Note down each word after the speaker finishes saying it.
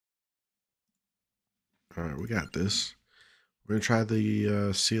All right, we got this. We're gonna try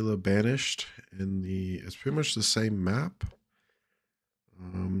the Seal of Banished in the. It's pretty much the same map.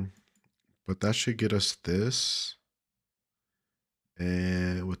 But that should get us this.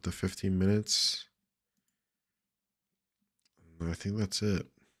 And with the 15 minutes, I think that's it.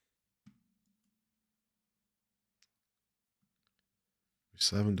 We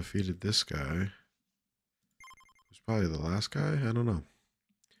still haven't defeated this guy. Who's probably the last guy? I don't know.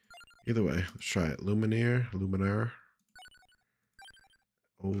 Either way, let's try it. Luminaire.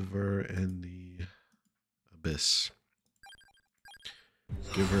 Over in the abyss.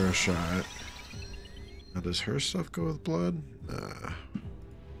 Let's give her a shot. Now, does her stuff go with blood? Nah.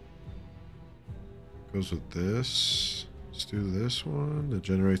 Goes with this. Let's do this one. It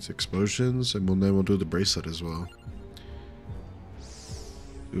generates explosions, and then we'll do the bracelet as well.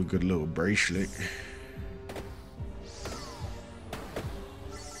 Do a good little bracelet.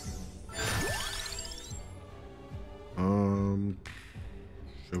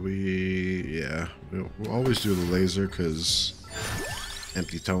 Should we? Yeah, we'll always do the laser because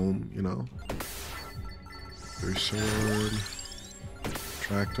empty tome, you know. 3 sword.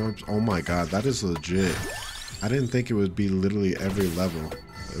 Tracked orbs. Oh my god, that is legit. I didn't think it would be literally every level.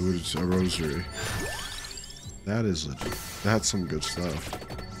 It was a rosary. That is legit. That's some good stuff.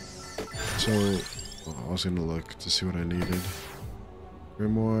 So, I was gonna look to see what I needed.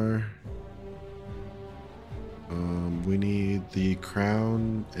 Grimoire. We need the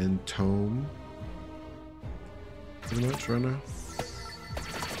crown and tome. Pretty much right now.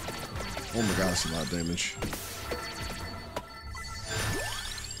 Oh my god, that's a lot of damage.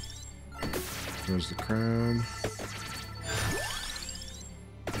 There's the crown.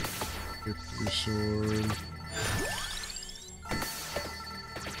 Victory sword.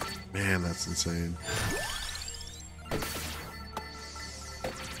 Man, that's insane.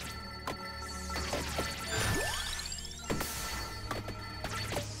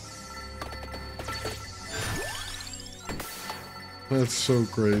 That's so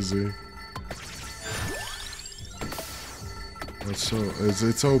crazy. That's so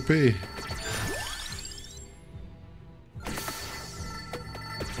it's OP.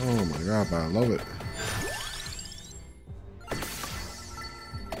 Oh my god, but I love it.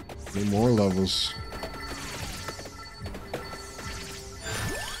 Need more levels.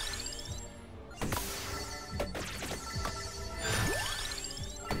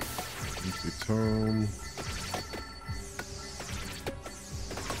 Empty tome.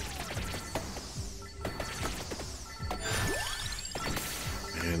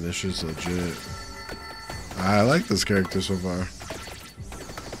 Man, this is legit. I like this character so far.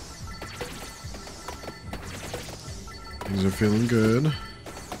 Things are feeling good.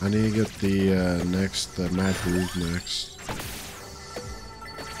 I need to get the Mad Groove next.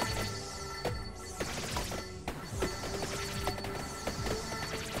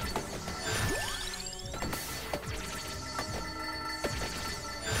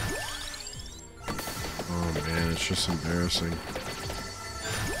 Oh man, it's just embarrassing.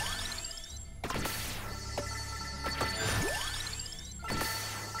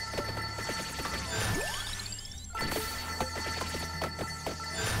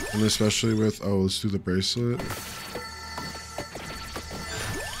 And especially with, oh, let's do the bracelet.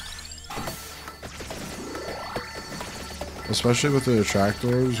 Especially with the attract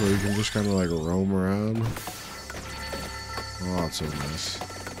orbs where you can just kind of like roam around. Oh, it's so nice.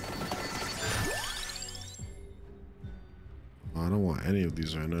 Oh, I don't want any of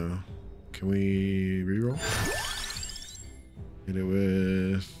these right now. Can we reroll? Hit it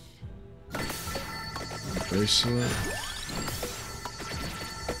with bracelet.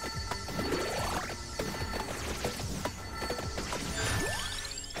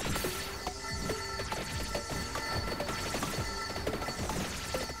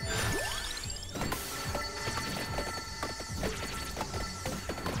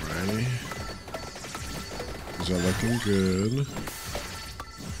 These are looking good.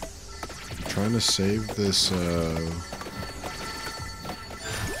 I'm trying to save this, oh.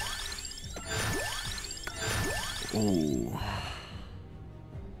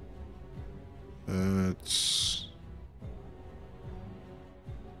 That's...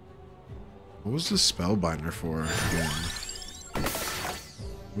 What was the spellbinder for again?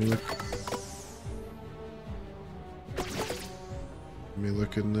 Let me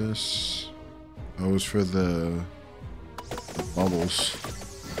look in this. Oh, it was for the bubbles.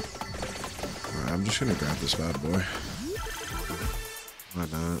 Alright, I'm just gonna grab this bad boy. Why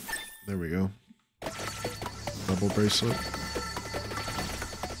not? There we go. Double bracelet.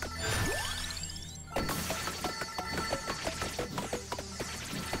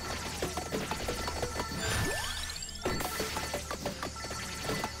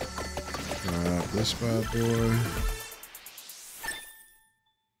 this bad boy.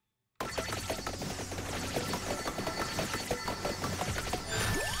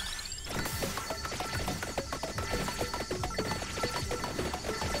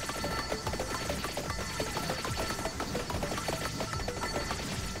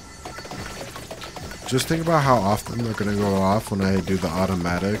 Just think about how often they're gonna go off when I do the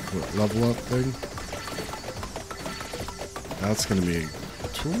automatic level up thing. That's gonna be,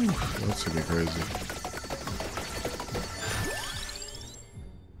 that's gonna be crazy.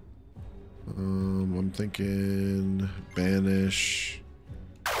 I'm thinking banish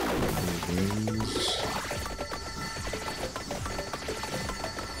wings.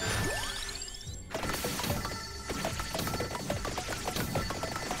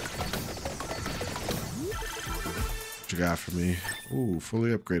 What you got for me? Ooh,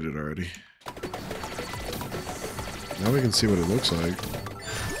 fully upgraded already. Now we can see what it looks like.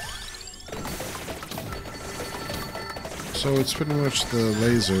 So it's pretty much the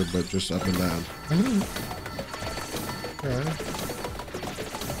laser, but just up and down. Okay.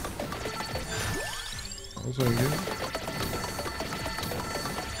 I'll take it.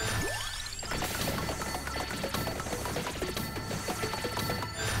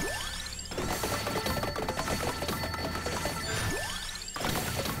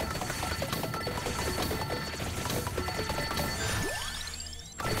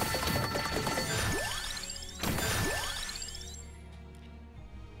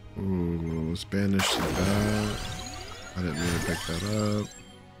 Ooh, let's banish that. I didn't mean to pick that up.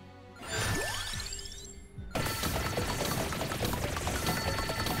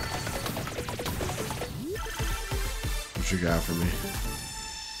 What you got for me?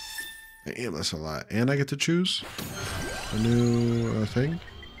 Damn, that's a lot. And I get to choose a new thing.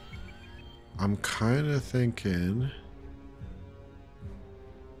 I'm kind of thinking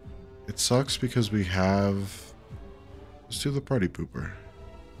it sucks because we have. Let's do the party pooper.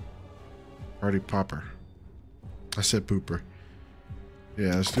 Party popper. I said pooper.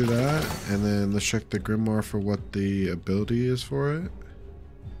 Yeah, let's do that. And then let's check the grimoire for what the ability is for it.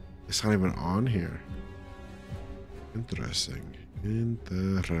 It's not even on here. Interesting.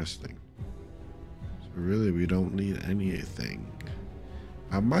 Interesting. So really, we don't need anything.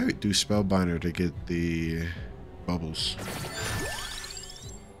 I might do Spellbinder to get the bubbles.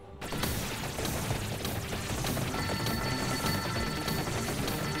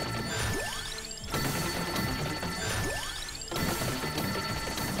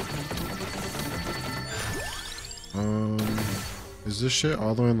 Is this shit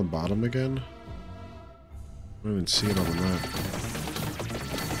all the way on the bottom again? I don't even see it on the map.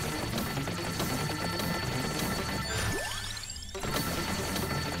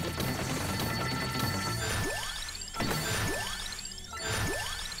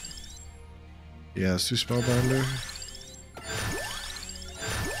 Yeah, let's do Spellbinder.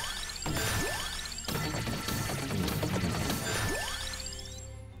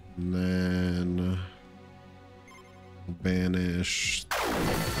 And then banish the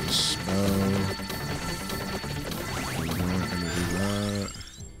spell. I'm not gonna do that.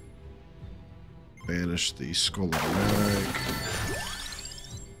 Banish the Scolomatic.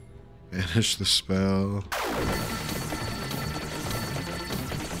 Banish the spell.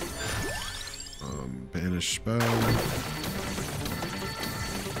 Banish spell.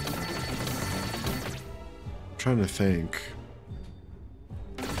 I'm trying to think.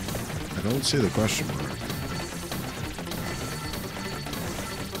 I don't see the question mark.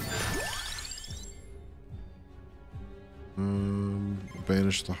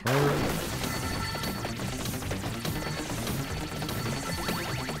 Banish the heart.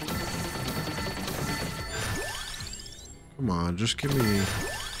 Come on, just give me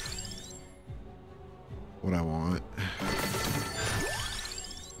what I want.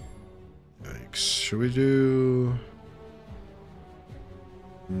 Yikes. Should we do...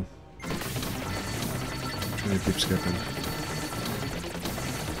 I'm trying to keep skipping.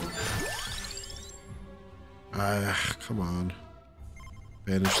 Come on.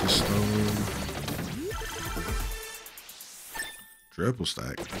 Banish the stone. Triple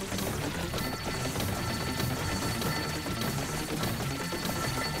stack.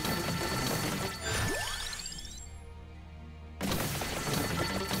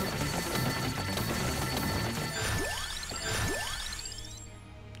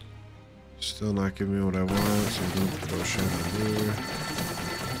 Still not giving me what I want, so I'm gonna throw shit in here.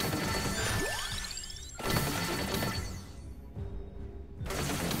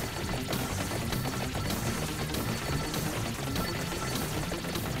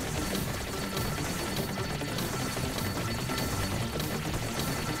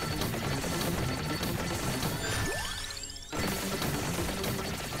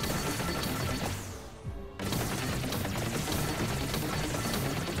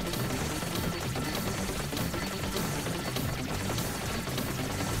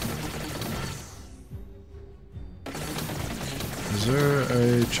 Is there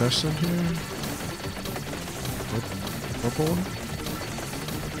a chest in here? Purple one?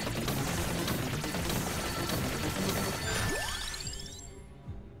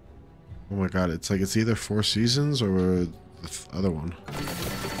 Oh my god, it's like it's either Four Seasons or the other one.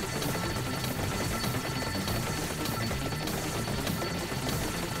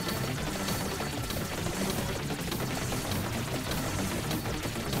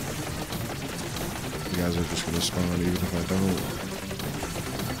 You guys are just gonna spawn even if I don't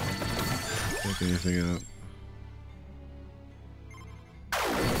pick anything up.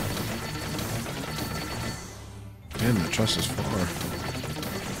 Man, that chest is far.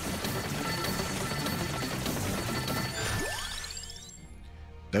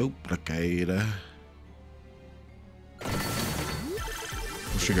 Duplicator.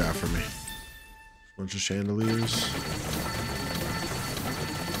 What you got for me? Bunch of chandeliers.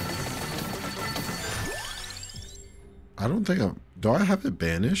 I don't think I'm... Do I have it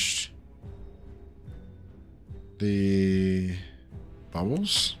banished? The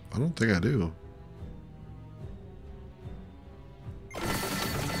bubbles? I don't think I do.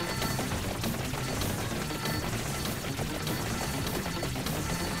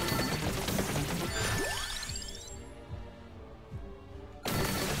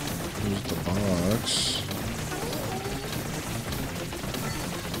 Here's the box.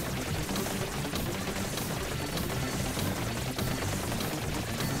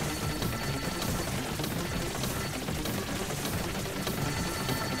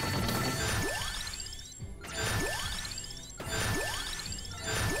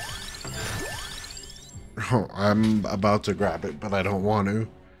 Oh, I'm about to grab it, but I don't want to.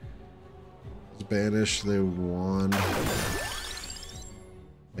 Let's banish the wand.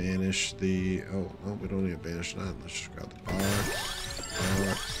 Banish the... Oh, no, we don't need to banish that. Let's just grab the box.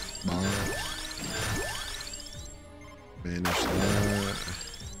 Banish that.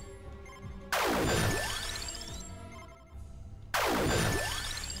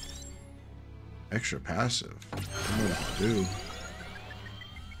 Extra passive. What am I gonna do?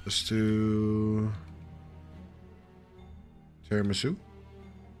 Let's do... Tiramisu?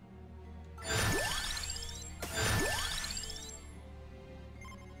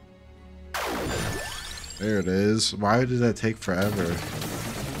 There it is. Why did that take forever?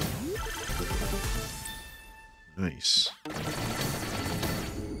 Nice.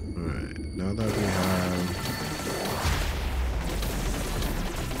 Alright, now that we have...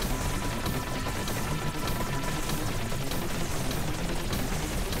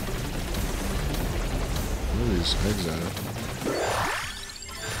 Where are these eggs at?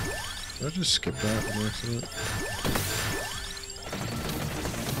 Did I just skip that on accident?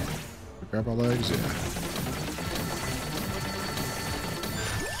 Grab our legs? Yeah.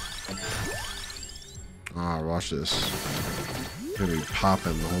 Ah, watch this. It's gonna be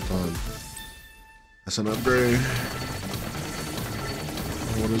popping the whole time. That's an upgrade.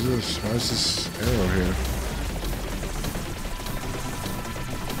 Oh, what is this? Why is this arrow here?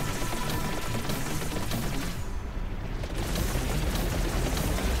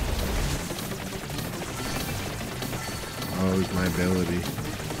 Oh, it's my ability.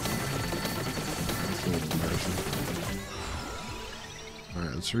 That's a little embarrassing.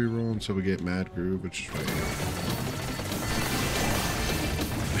 Alright, let's reroll until we get Mad Groove, which is right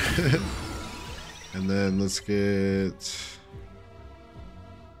here. And then let's get...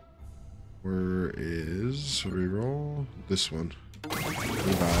 Where is reroll? This one.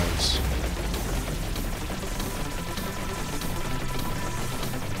 Revives.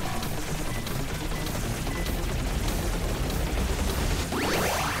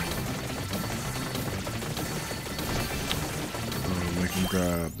 I can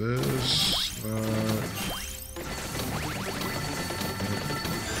grab this.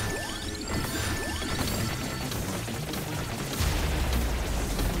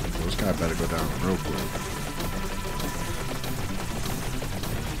 This guy better go down real quick.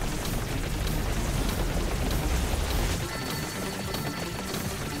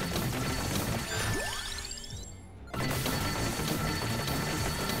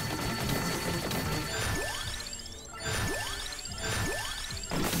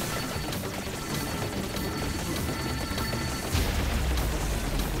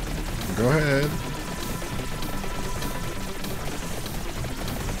 Go ahead.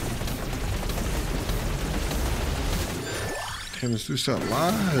 Damn, this dude's not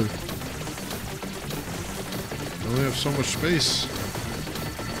live. I only have so much space.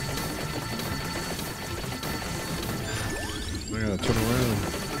 I gotta turn around.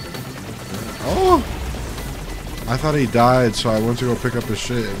 Oh! I thought he died, so I went to go pick up his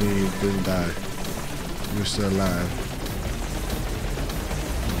shit and he didn't die. He was still alive.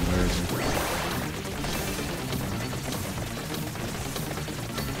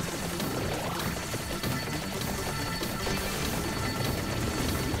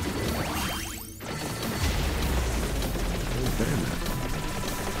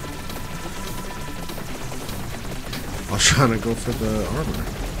 was trying to go for the armor.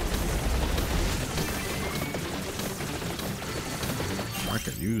 I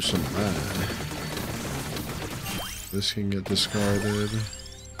could use some of that. This can get discarded.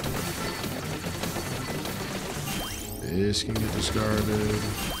 This can get discarded.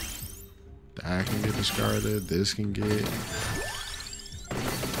 That can get discarded. This can get.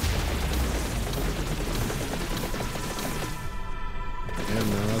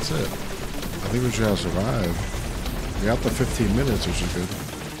 And that's it. I think we should have survived. We got the 15 minutes, which is good.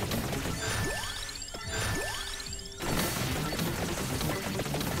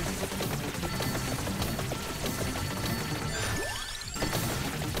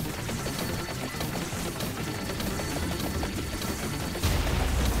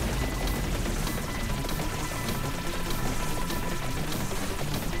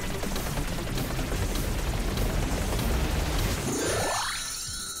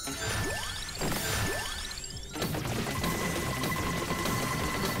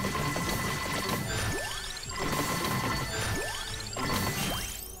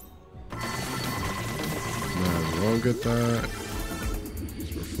 I'll get that.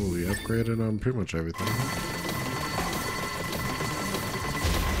 So we're fully upgraded on pretty much everything.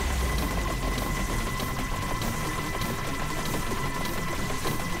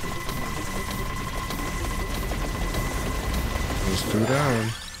 There's 2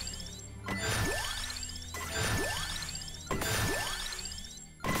 down.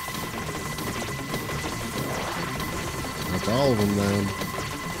 That's all of them down.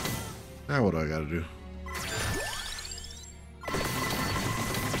 Now what do I gotta do?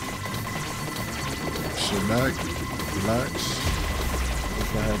 Sit back, relax. If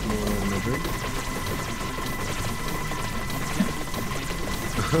I have more in my drink.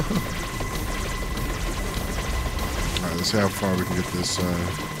 Alright, let's see how far we can get this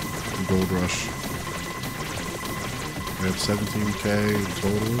gold rush. We have 17k in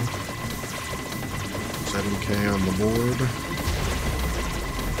total. 7k on the board.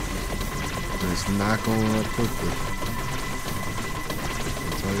 And it's not going up quickly.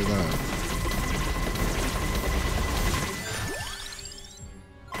 I'll tell you that.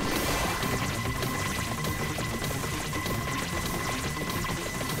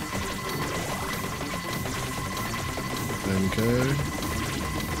 Okay.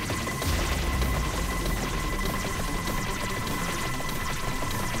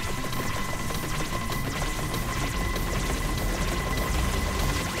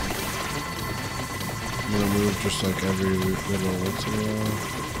 I'm gonna move just like every little once in a while.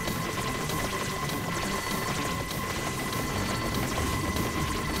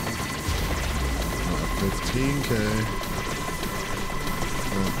 Not 15k.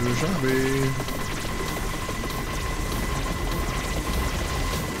 Not too shabby.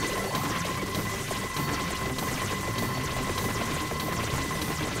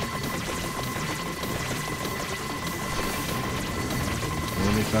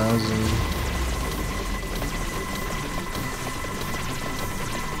 $20,000.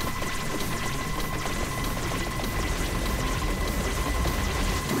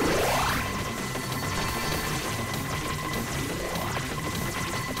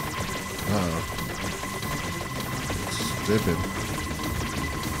 Uh-oh. It's dipping.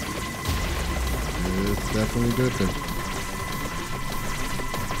 It's definitely dipping.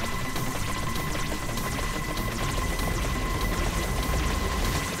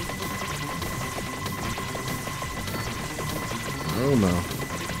 Oh no.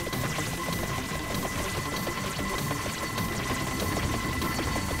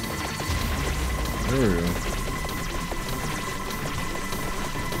 There we go.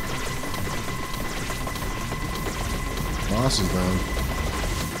 Boss is down.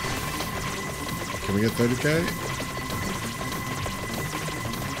 Can we get 30k?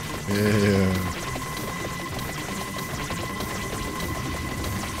 Yeah.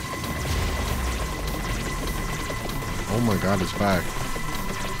 Oh my god, it's back.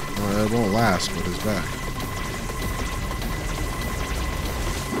 It won't last, but it's back.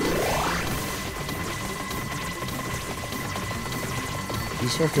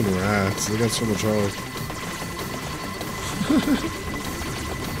 These fucking rats, they got so much health.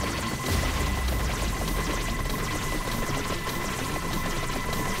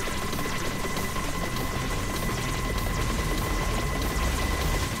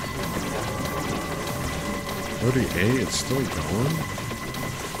 It's still going?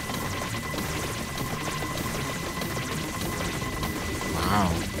 Wow.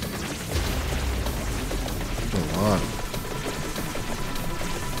 That's a lot.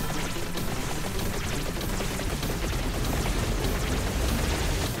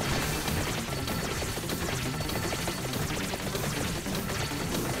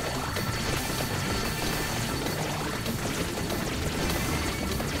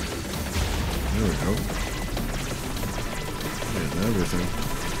 go. Man, everything.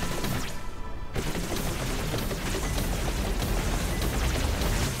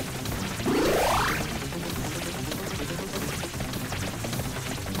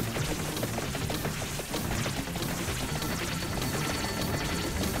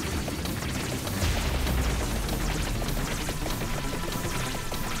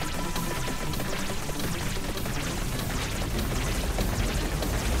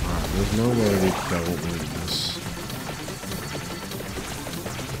 There's no way they don't win this.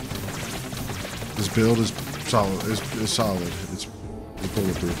 This build is solid. It's solid. It's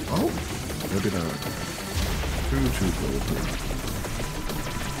bulletproof. Oh, maybe not. Too bulletproof.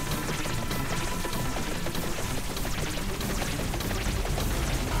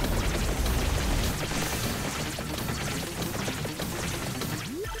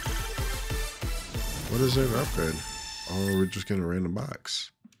 What is their upgrade? Oh, we're just getting a random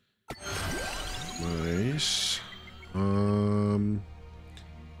box. Nice. If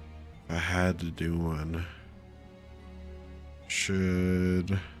I had to do one,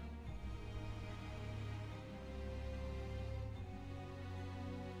 should I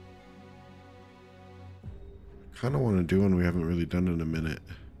kind of want to do one we haven't really done in a minute.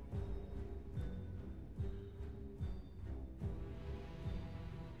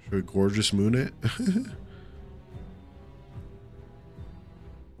 Should we gorgeous moon it?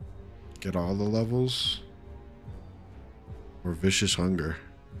 Get all the levels? Or vicious hunger?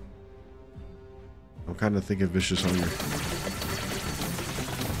 I'm kind of thinking vicious hunger.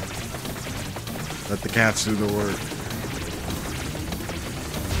 Let the cats do the work.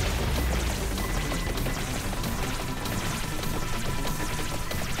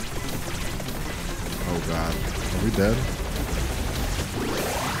 Oh god. Are we dead?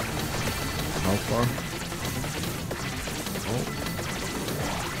 How far? Oh.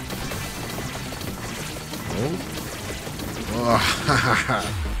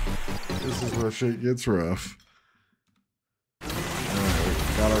 This is where shit gets rough. Alright, we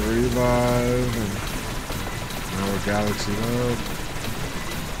got a revive, and now we're galaxy up.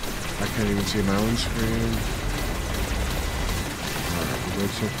 I can't even see my own screen. Alright, we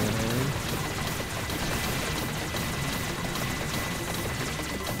good so far.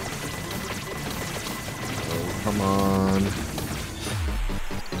 Oh, come on.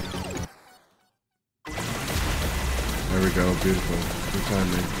 There we go, beautiful. Good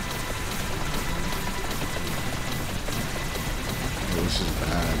timing. Oh, this is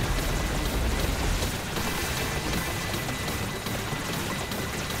bad.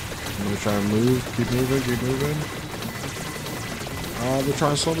 I'm gonna try and move. Keep moving, keep moving. Oh, they're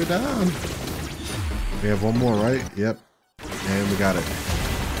trying to slow me down. We have one more, right? Yep. And we got it.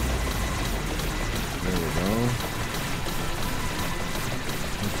 There we go.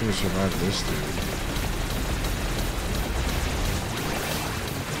 I'm gonna survive this dude.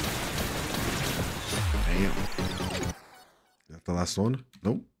 Damn. That the last one?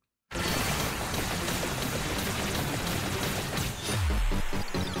 Nope.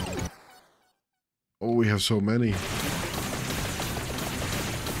 Oh, we have so many.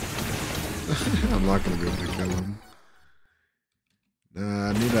 I'm not gonna be able to kill him.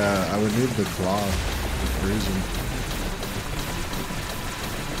 Nah, I would need the claw to freeze him.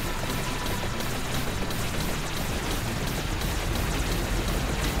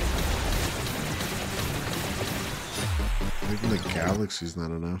 Even the galaxy's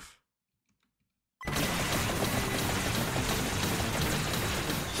not enough. Alright,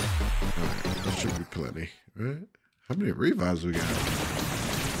 that should be plenty, right? How many revives we got?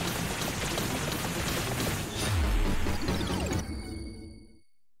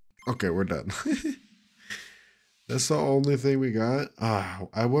 Okay, we're done. That's the only thing we got.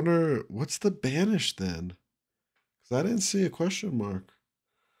 I wonder, what's the banish then? Because I didn't see a question mark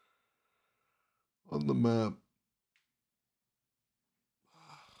on the map.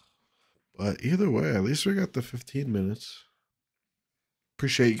 But either way, at least we got the 15 minutes.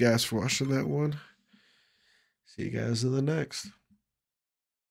 Appreciate you guys for watching that one. See you guys in the next.